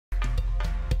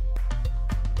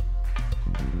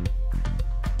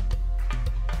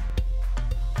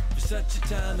such a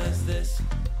time as this.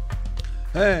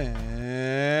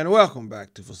 And welcome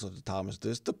back to For Such a Time as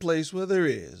This, the place where there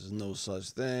is no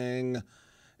such thing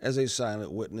as a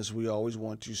silent witness. We always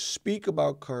want to speak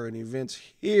about current events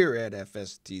here at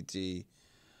FSTT,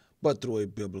 but through a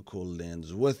biblical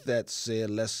lens. With that said,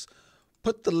 let's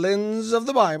put the lens of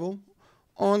the Bible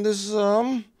on this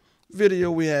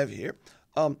video we have here.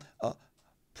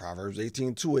 Proverbs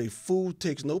 18:2, a fool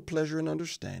takes no pleasure in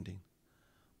understanding,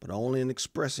 but only in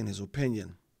expressing his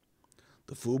opinion.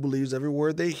 The fool believes every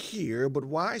word they hear, but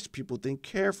wise people think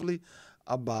carefully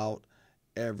about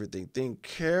everything. Think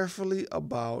carefully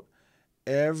about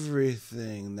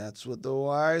everything. That's what the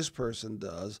wise person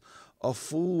does. A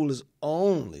fool is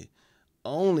only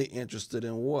interested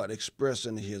in what?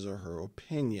 Expressing his or her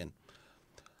opinion.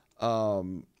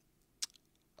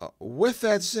 With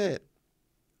that said,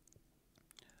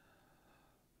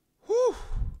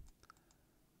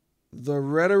 the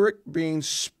rhetoric being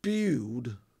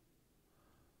spewed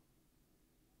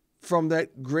from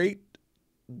that great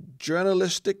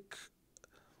journalistic,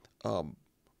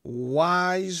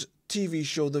 wise TV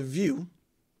show, The View,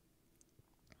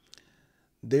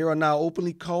 they are now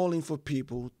openly calling for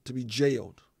people to be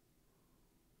jailed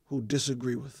who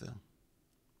disagree with them.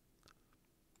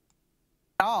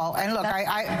 And look, but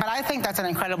I think that's an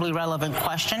incredibly relevant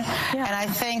question. Yeah. And I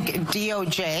think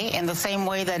DOJ, in the same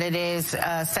way that it is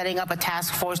setting up a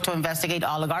task force to investigate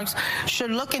oligarchs,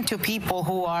 should look into people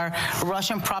who are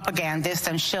Russian propagandists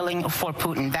and shilling for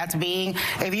Putin. That's being,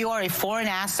 if you are a foreign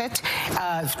asset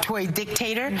to a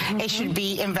dictator, it should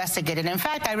be investigated. In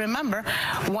fact, I remember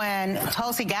when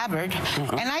Tulsi Gabbard,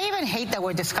 and I even hate that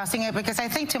we're discussing it because I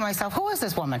think to myself, who is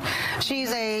this woman? She's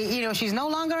she's no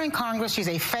longer in Congress. She's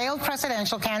a failed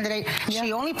presidential candidate. Yeah.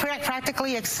 She only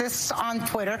practically exists on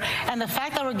Twitter, and the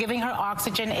fact that we're giving her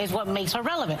oxygen is what makes her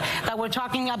relevant, that we're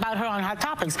talking about her on hot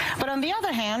topics. But on the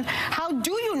other hand, how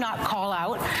do you not call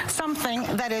out something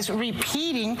that is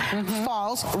repeating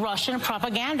false Russian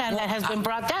propaganda that has been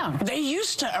brought down? They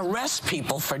used to arrest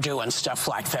people for doing stuff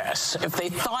like this. If they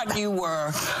thought you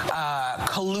were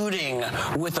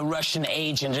colluding with a Russian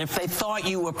agent, if they thought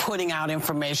you were putting out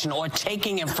information or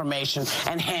taking information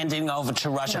and handing over to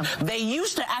Russia, they used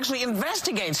to actually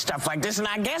investigate stuff like this. And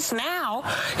I guess now,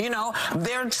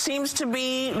 there seems to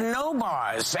be no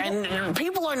bars. And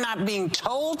people are not being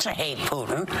told to hate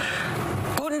Putin.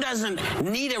 Putin doesn't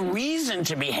need a reason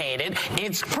to be hated.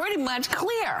 It's pretty much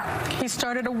clear. He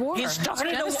started a war. He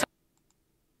started a war.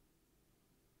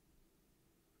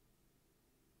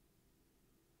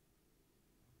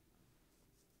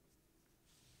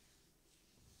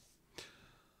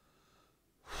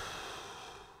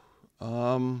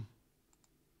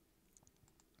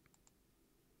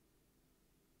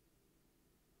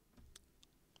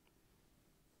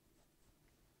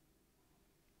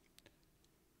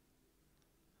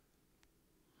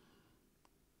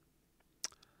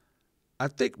 I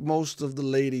think most of the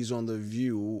ladies on The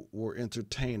View were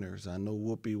entertainers. I know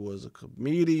Whoopi was a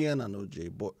comedian. I know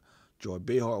Joy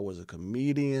Behar was a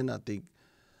comedian. I think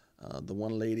the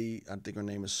one lady, I think her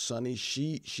name is Sunny,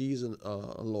 she's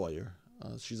a lawyer.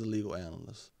 She's a legal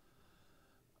analyst.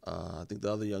 I think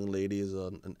the other young lady is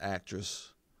an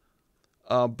actress.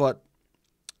 But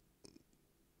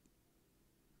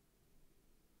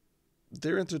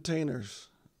they're entertainers.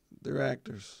 They're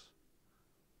actors.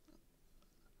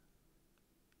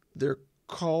 They're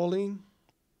calling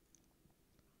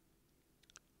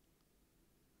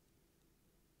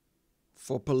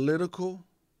for political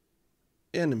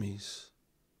enemies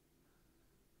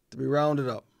to be rounded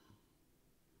up,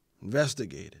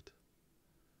 investigated.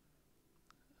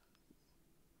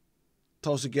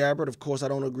 Tulsi Gabbard, of course, I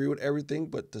don't agree with everything,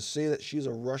 but to say that she's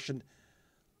a Russian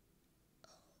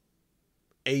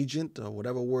agent or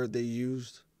whatever word they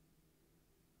used,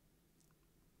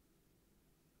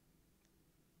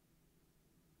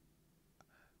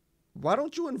 why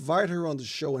don't you invite her on the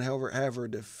show and have her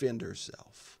defend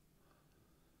herself?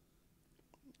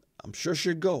 I'm sure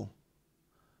she'd go,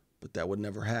 but that would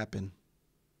never happen.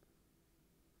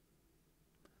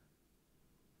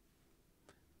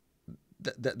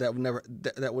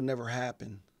 That would never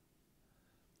happen.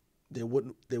 They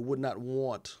would not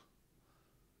want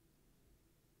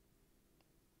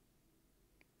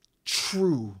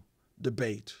true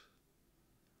debate.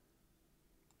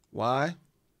 Why?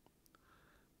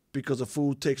 Because a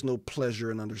fool takes no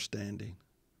pleasure in understanding,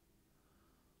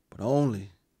 but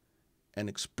only in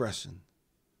expressing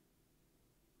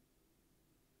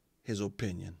his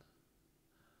opinion.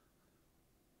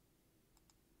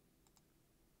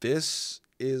 This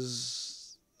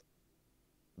is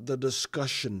the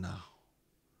discussion now.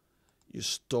 You're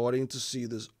starting to see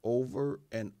this over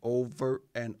and over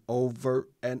and over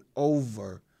and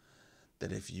over,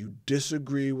 that if you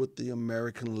disagree with the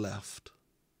American left,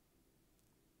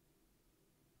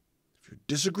 if you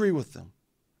disagree with them,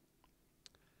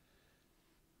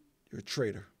 you're a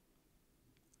traitor.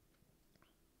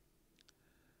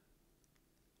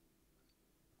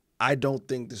 I don't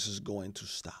think this is going to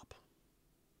stop.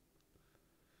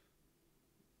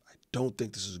 I don't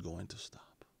think this is going to stop.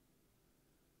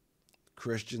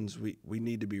 Christians, we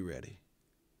need to be ready.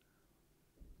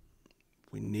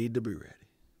 We need to be ready.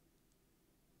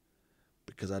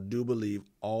 Because I do believe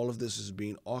all of this is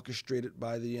being orchestrated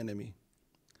by the enemy,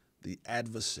 the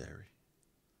adversary.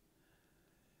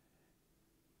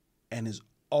 And his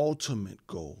ultimate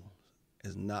goal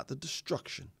is not the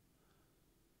destruction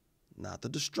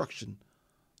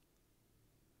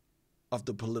of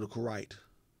the political right.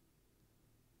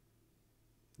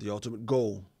 The ultimate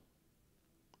goal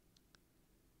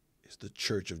is the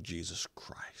Church of Jesus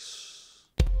Christ.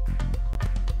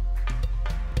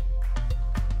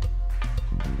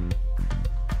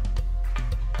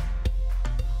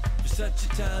 For such a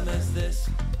time as this,